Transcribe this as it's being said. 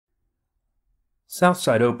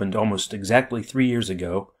Southside opened almost exactly 3 years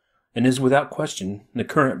ago and is without question the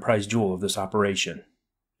current prize jewel of this operation.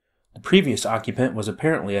 The previous occupant was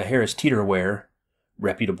apparently a Harris Teeter wearer,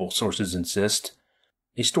 reputable sources insist.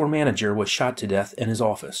 A store manager was shot to death in his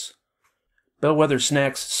office. Bellwether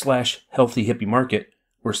Snacks / Healthy Hippie Market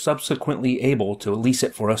were subsequently able to lease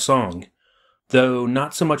it for a song, though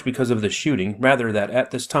not so much because of the shooting, rather that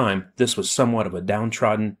at this time this was somewhat of a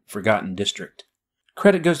downtrodden, forgotten district.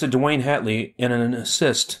 Credit goes to Dwayne Hatley and an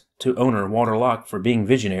assist to owner Walter Locke for being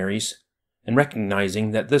visionaries and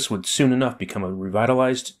recognizing that this would soon enough become a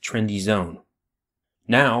revitalized, trendy zone.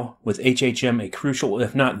 Now, with HHM a crucial,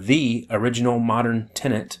 if not the original modern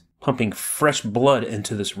tenant, pumping fresh blood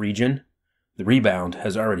into this region, the rebound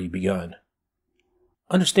has already begun.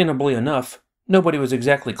 Understandably enough, nobody was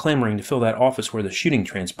exactly clamoring to fill that office where the shooting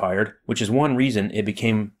transpired, which is one reason it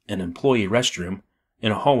became an employee restroom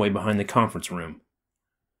in a hallway behind the conference room.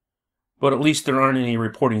 But at least there aren't any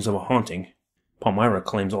reportings of a haunting. Palmyra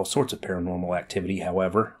claims all sorts of paranormal activity,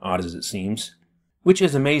 however, odd as it seems, which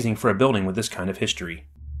is amazing for a building with this kind of history.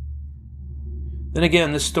 Then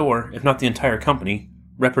again, this store, if not the entire company,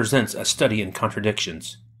 represents a study in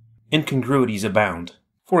contradictions. Incongruities abound.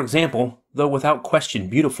 For example, though without question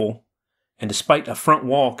beautiful, and despite a front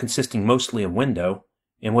wall consisting mostly of window,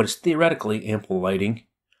 and what is theoretically ample lighting,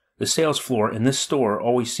 the sales floor in this store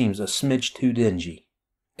always seems a smidge too dingy.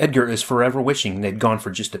 Edgar is forever wishing they'd gone for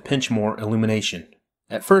just a pinch more illumination.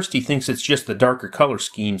 At first he thinks it's just the darker color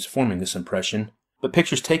schemes forming this impression, but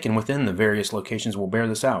pictures taken within the various locations will bear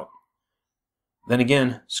this out. Then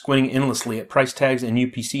again, squinting endlessly at price tags and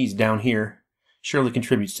UPCs down here surely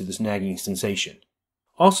contributes to this nagging sensation.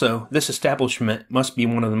 Also, this establishment must be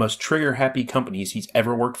one of the most trigger-happy companies he's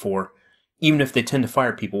ever worked for, even if they tend to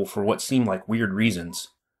fire people for what seem like weird reasons.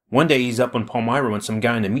 One day he's up on Palmyra when some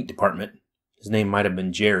guy in the meat department, his name might have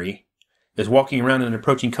been Jerry, is walking around and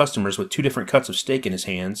approaching customers with 2 different cuts of steak in his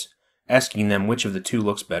hands, asking them which of the 2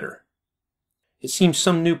 looks better. It seems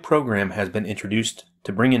some new program has been introduced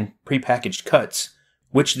to bring in prepackaged cuts,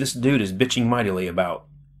 which this dude is bitching mightily about.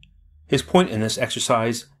 His point in this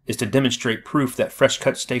exercise is to demonstrate proof that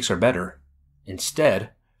fresh-cut steaks are better.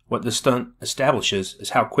 Instead, what the stunt establishes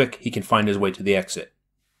is how quick he can find his way to the exit.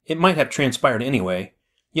 It might have transpired anyway,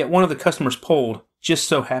 yet one of the customers polled just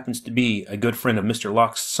so happens to be a good friend of Mr.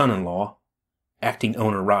 Locke's son-in-law, acting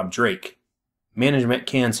owner Rob Drake. Management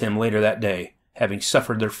cans him later that day, having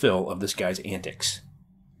suffered their fill of this guy's antics.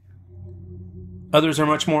 Others are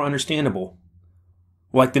much more understandable,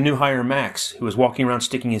 like the new hire Max, who is walking around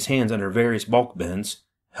sticking his hands under various bulk bins,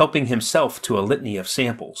 helping himself to a litany of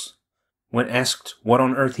samples. When asked what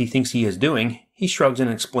on earth he thinks he is doing, he shrugs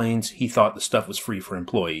and explains he thought the stuff was free for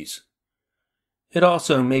employees. It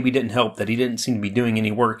also maybe didn't help that he didn't seem to be doing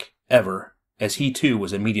any work, ever, as he too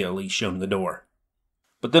was immediately shown the door.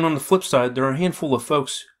 But then on the flip side, there are a handful of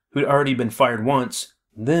folks who'd already been fired once,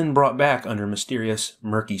 then brought back under mysterious,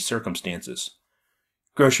 murky circumstances.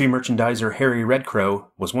 Grocery merchandiser Harry Redcrow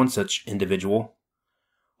was one such individual,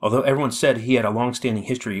 although everyone said he had a long-standing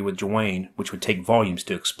history with Dwayne, which would take volumes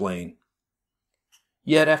to explain.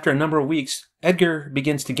 Yet after a number of weeks, Edgar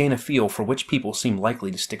begins to gain a feel for which people seem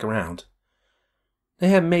likely to stick around. They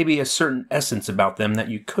have maybe a certain essence about them that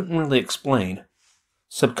you couldn't really explain,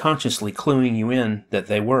 subconsciously cluing you in that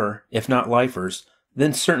they were, if not lifers,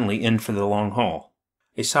 then certainly in for the long haul.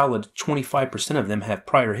 A solid 25% of them have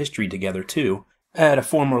prior history together too, at a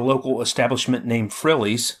former local establishment named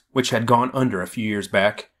Frilly's, which had gone under a few years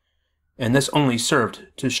back, and this only served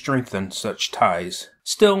to strengthen such ties.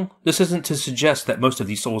 Still, this isn't to suggest that most of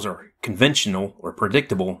these souls are conventional or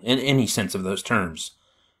predictable in any sense of those terms.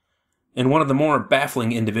 And one of the more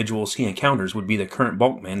baffling individuals he encounters would be the current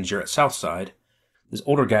bulk manager at Southside, this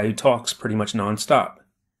older guy who talks pretty much non-stop.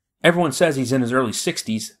 Everyone says he's in his early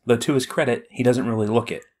 60s, though to his credit, he doesn't really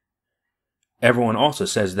look it. Everyone also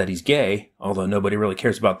says that he's gay, although nobody really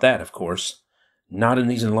cares about that, of course. Not in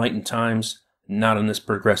these enlightened times, not in this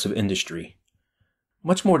progressive industry.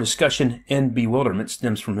 Much more discussion and bewilderment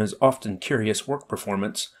stems from his often curious work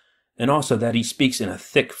performance, and also that he speaks in a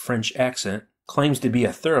thick French accent, claims to be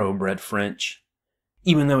a thoroughbred French,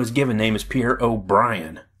 even though his given name is Pierre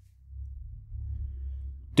O'Brien.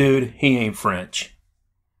 Dude, he ain't French,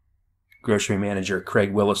 grocery manager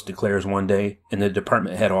Craig Willis declares one day in the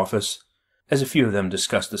department head office, as a few of them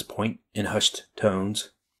discuss this point in hushed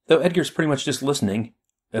tones. Though Edgar's pretty much just listening,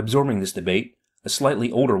 absorbing this debate, a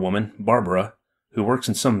slightly older woman, Barbara, who works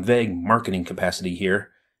in some vague marketing capacity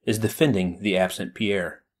here, is defending the absent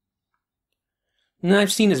Pierre.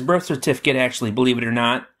 "I've seen his birth certificate, actually, believe it or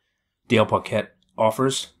not," Dale Paquette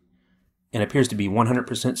offers, and appears to be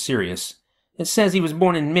 100% serious. "It says he was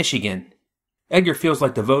born in Michigan." Edgar feels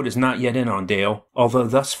like the vote is not yet in on Dale, although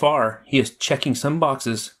thus far he is checking some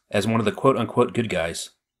boxes as one of the quote-unquote good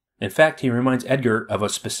guys. In fact, he reminds Edgar of a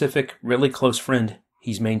specific, really close friend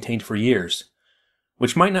he's maintained for years,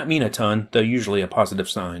 which might not mean a ton, though usually a positive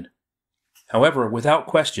sign. However, without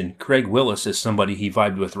question, Craig Willis is somebody he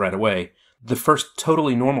vibed with right away, the first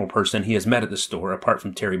totally normal person he has met at the store apart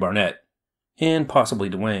from Terry Barnett, and possibly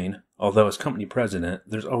Dwayne, although as company president,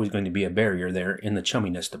 there's always going to be a barrier there in the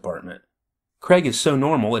chumminess department. Craig is so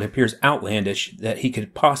normal it appears outlandish that he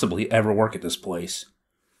could possibly ever work at this place.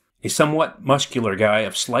 A somewhat muscular guy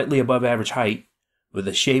of slightly above average height, with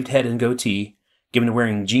a shaved head and goatee, given to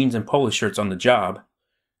wearing jeans and polo shirts on the job,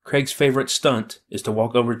 Craig's favorite stunt is to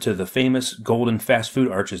walk over to the famous golden fast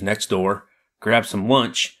food arches next door, grab some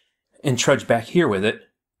lunch, and trudge back here with it,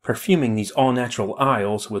 perfuming these all-natural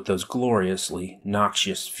aisles with those gloriously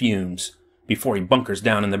noxious fumes before he bunkers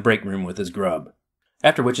down in the break room with his grub.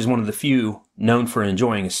 After which is one of the few known for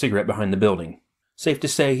enjoying a cigarette behind the building. Safe to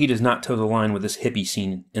say he does not toe the line with this hippie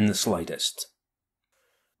scene in the slightest.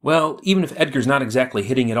 Well, even if Edgar's not exactly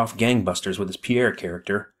hitting it off gangbusters with his Pierre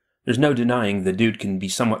character, there's no denying the dude can be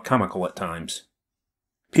somewhat comical at times.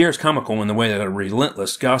 Pierre's comical in the way that a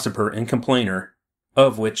relentless gossiper and complainer,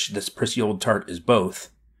 of which this prissy old tart is both,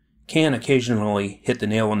 can occasionally hit the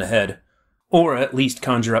nail on the head, or at least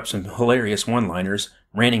conjure up some hilarious one-liners,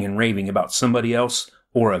 ranting and raving about somebody else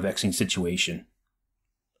or a vexing situation.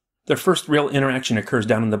 Their first real interaction occurs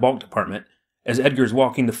down in the bulk department, as Edgar's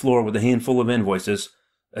walking the floor with a handful of invoices,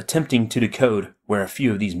 attempting to decode where a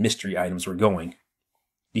few of these mystery items were going.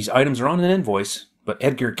 These items are on an invoice, but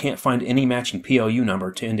Edgar can't find any matching PLU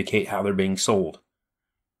number to indicate how they're being sold.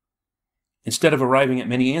 Instead of arriving at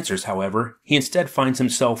many answers, however, he instead finds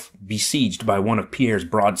himself besieged by one of Pierre's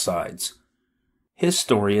broadsides. His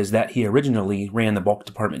story is that he originally ran the bulk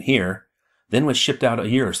department here, then was shipped out a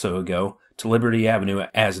year or so ago to Liberty Avenue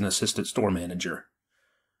as an assistant store manager.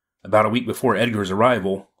 About a week before Edgar's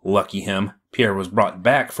arrival, lucky him, Pierre was brought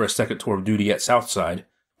back for a second tour of duty at Southside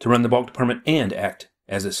to run the bulk department and act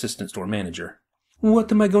as assistant store manager.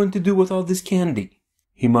 "What am I going to do with all this candy?"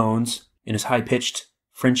 he moans in his high-pitched,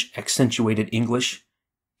 French-accentuated English,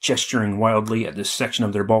 gesturing wildly at this section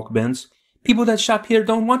of their bulk bins. "People that shop here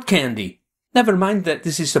don't want candy. Never mind that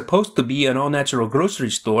this is supposed to be an all-natural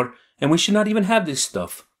grocery store, and we should not even have this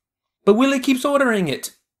stuff. But Willie keeps ordering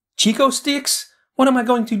it. Chico sticks? What am I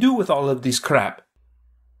going to do with all of this crap?"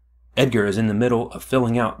 Edgar is in the middle of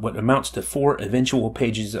filling out what amounts to 4 eventual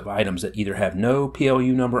pages of items that either have no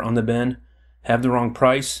PLU number on the bin, have the wrong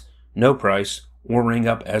price, no price, or ring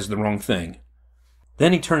up as the wrong thing.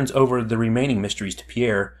 Then he turns over the remaining mysteries to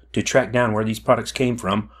Pierre to track down where these products came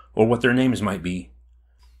from or what their names might be.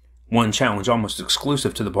 One challenge almost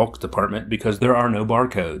exclusive to the bulk department because there are no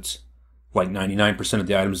barcodes, like 99% of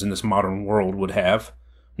the items in this modern world would have,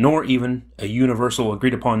 nor even a universal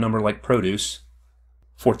agreed-upon number like produce,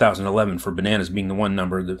 4011 for bananas being the one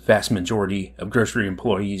number the vast majority of grocery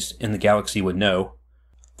employees in the galaxy would know.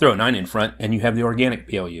 Throw a 9 in front and you have the organic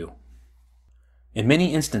PLU. In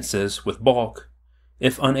many instances, with bulk,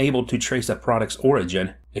 if unable to trace a product's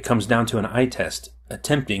origin, it comes down to an eye test,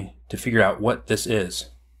 attempting to figure out what this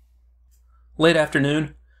is. Late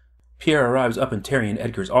afternoon, Pierre arrives up in Terry and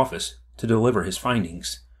Edgar's office to deliver his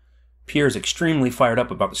findings. Pierre is extremely fired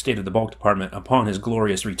up about the state of the bulk department upon his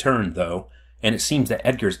glorious return, though, and it seems that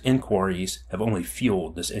Edgar's inquiries have only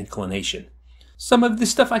fueled this inclination. "Some of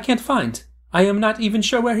this stuff I can't find. I am not even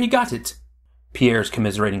sure where he got it." Pierre's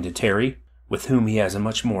commiserating to Terry, with whom he has a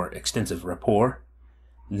much more extensive rapport.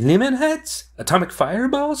 "Lemon heads? Atomic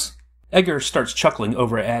fireballs?" Edgar starts chuckling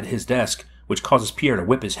over at his desk, which causes Pierre to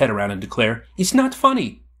whip his head around and declare, "It's not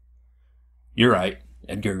funny." "You're right,"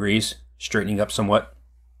 Edgar agrees, straightening up somewhat.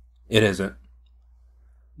 "It isn't."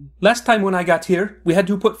 "Last time when I got here, we had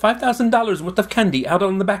to put $5,000 worth of candy out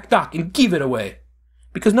on the back dock and give it away.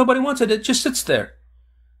 Because nobody wants it, it just sits there.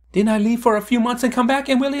 Then I leave for a few months and come back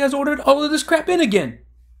and Willie has ordered all of this crap in again."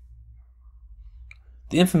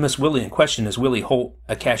 The infamous Willie in question is Willie Holt,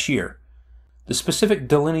 a cashier. The specific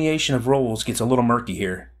delineation of roles gets a little murky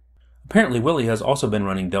here. Apparently Willie has also been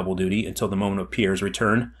running double duty until the moment of Pierre's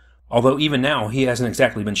return, although even now he hasn't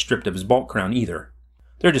exactly been stripped of his bulk crown either.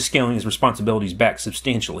 They're just scaling his responsibilities back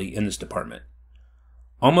substantially in this department.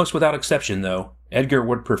 Almost without exception, though, Edgar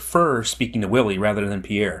would prefer speaking to Willie rather than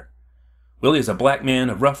Pierre. Willie is a black man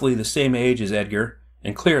of roughly the same age as Edgar,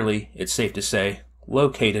 and clearly, it's safe to say,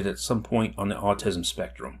 located at some point on the autism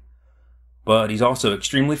spectrum. But he's also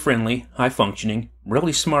extremely friendly, high-functioning,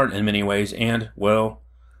 really smart in many ways, and, well,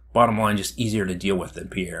 bottom line, just easier to deal with than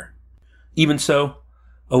Pierre. Even so,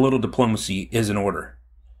 a little diplomacy is in order.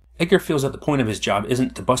 Edgar feels that the point of his job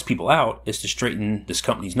isn't to bust people out, it's to straighten this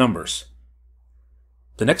company's numbers.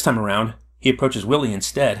 The next time around, he approaches Willie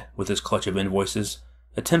instead with his clutch of invoices,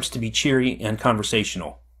 attempts to be cheery and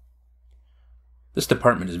conversational. This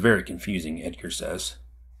department is very confusing, Edgar says.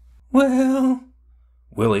 Well,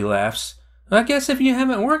 Willie laughs, I guess if you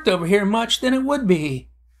haven't worked over here much, then it would be.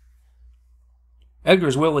 Edgar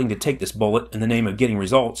is willing to take this bullet in the name of getting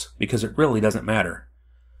results because it really doesn't matter.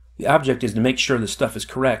 The object is to make sure the stuff is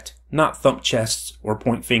correct, not thump chests or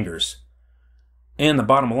point fingers. And the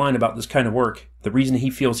bottom line about this kind of work, the reason he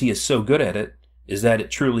feels he is so good at it, is that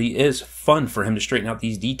it truly is fun for him to straighten out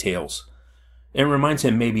these details. It reminds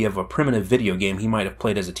him maybe of a primitive video game he might have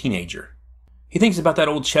played as a teenager. He thinks about that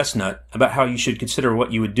old chestnut, about how you should consider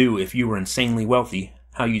what you would do if you were insanely wealthy,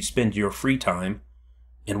 how you'd spend your free time,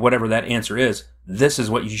 and whatever that answer is, this is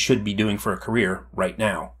what you should be doing for a career right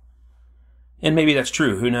now. And maybe that's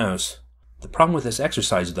true, who knows? The problem with this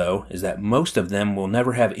exercise, though, is that most of them will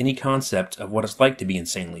never have any concept of what it's like to be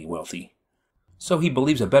insanely wealthy. So he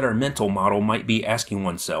believes a better mental model might be asking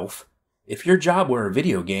oneself, if your job were a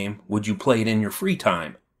video game, would you play it in your free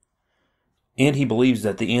time? And he believes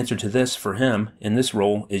that the answer to this for him in this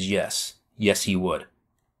role is yes. Yes, he would.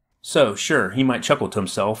 So, sure, he might chuckle to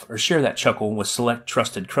himself or share that chuckle with select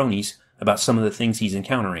trusted cronies about some of the things he's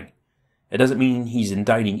encountering. It doesn't mean he's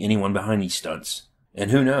indicting anyone behind these stunts.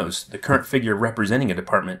 And who knows, the current figure representing a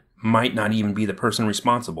department might not even be the person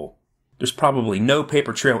responsible. There's probably no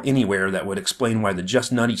paper trail anywhere that would explain why the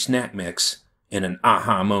Just Nutty snack mix, in an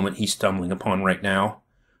aha moment he's stumbling upon right now,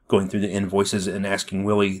 going through the invoices and asking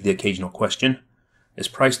Willie the occasional question, is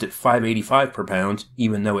priced at $5.85 per pound,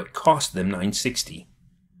 even though it cost them $9.60.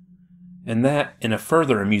 And that, in a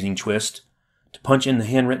further amusing twist, to punch in the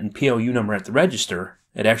handwritten PLU number at the register,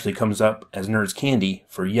 it actually comes up as Nerd's Candy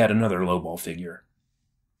for yet another lowball figure.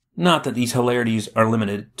 Not that these hilarities are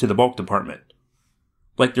limited to the bulk department.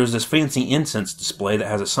 Like there's this fancy incense display that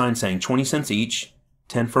has a sign saying 20 cents each,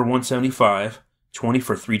 10 for $1.75, 20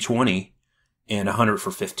 for $3.20, and 100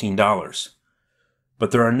 for $15.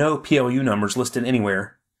 But there are no PLU numbers listed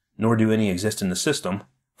anywhere, nor do any exist in the system,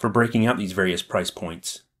 for breaking out these various price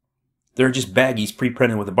points. There are just baggies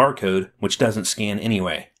pre-printed with a barcode, which doesn't scan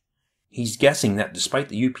anyway. He's guessing that despite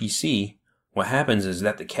the UPC, what happens is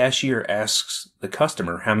that the cashier asks the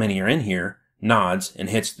customer how many are in here, nods, and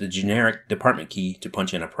hits the generic department key to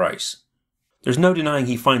punch in a price. There's no denying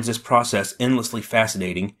he finds this process endlessly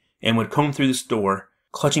fascinating and would comb through the store,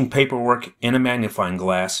 clutching paperwork and a magnifying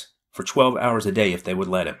glass, for 12 hours a day if they would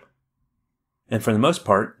let him. And for the most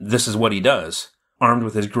part, this is what he does, armed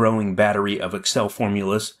with his growing battery of Excel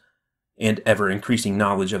formulas and ever-increasing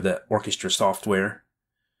knowledge of the orchestra software.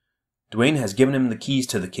 Dwayne has given him the keys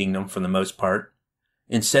to the kingdom for the most part,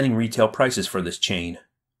 in setting retail prices for this chain.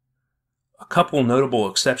 A couple notable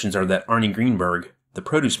exceptions are that Arnie Greenberg, the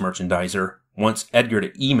produce merchandiser, wants Edgar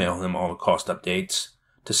to email him all the cost updates,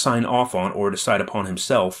 to sign off on or decide upon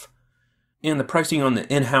himself, and the pricing on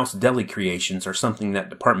the in-house deli creations are something that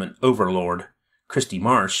department overlord, Christy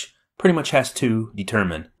Marsh, pretty much has to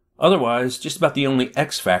determine. Otherwise, just about the only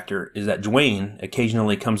X factor is that Dwayne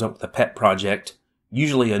occasionally comes up with a pet project,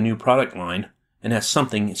 usually a new product line, and has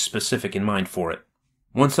something specific in mind for it.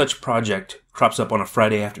 One such project crops up on a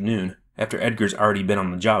Friday afternoon after Edgar's already been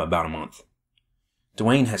on the job about a month.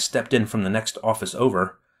 Dwayne has stepped in from the next office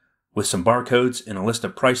over with some barcodes and a list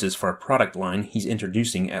of prices for a product line he's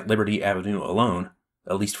introducing at Liberty Avenue alone,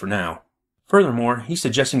 at least for now. Furthermore, he's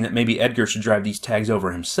suggesting that maybe Edgar should drive these tags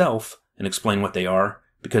over himself and explain what they are,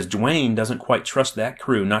 because Dwayne doesn't quite trust that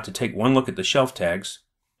crew not to take one look at the shelf tags.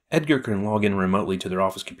 Edgar can log in remotely to their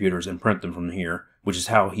office computers and print them from here, which is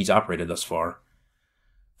how he's operated thus far.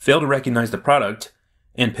 Fail to recognize the product,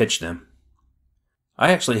 and pitch them.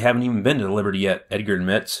 I actually haven't even been to Liberty yet, Edgar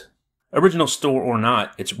admits. Original store or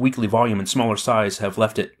not, its weekly volume and smaller size have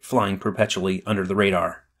left it flying perpetually under the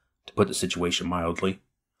radar, to put the situation mildly.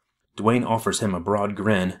 Dwayne offers him a broad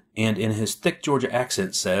grin, and in his thick Georgia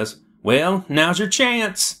accent says, "Well, now's your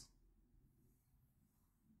chance!"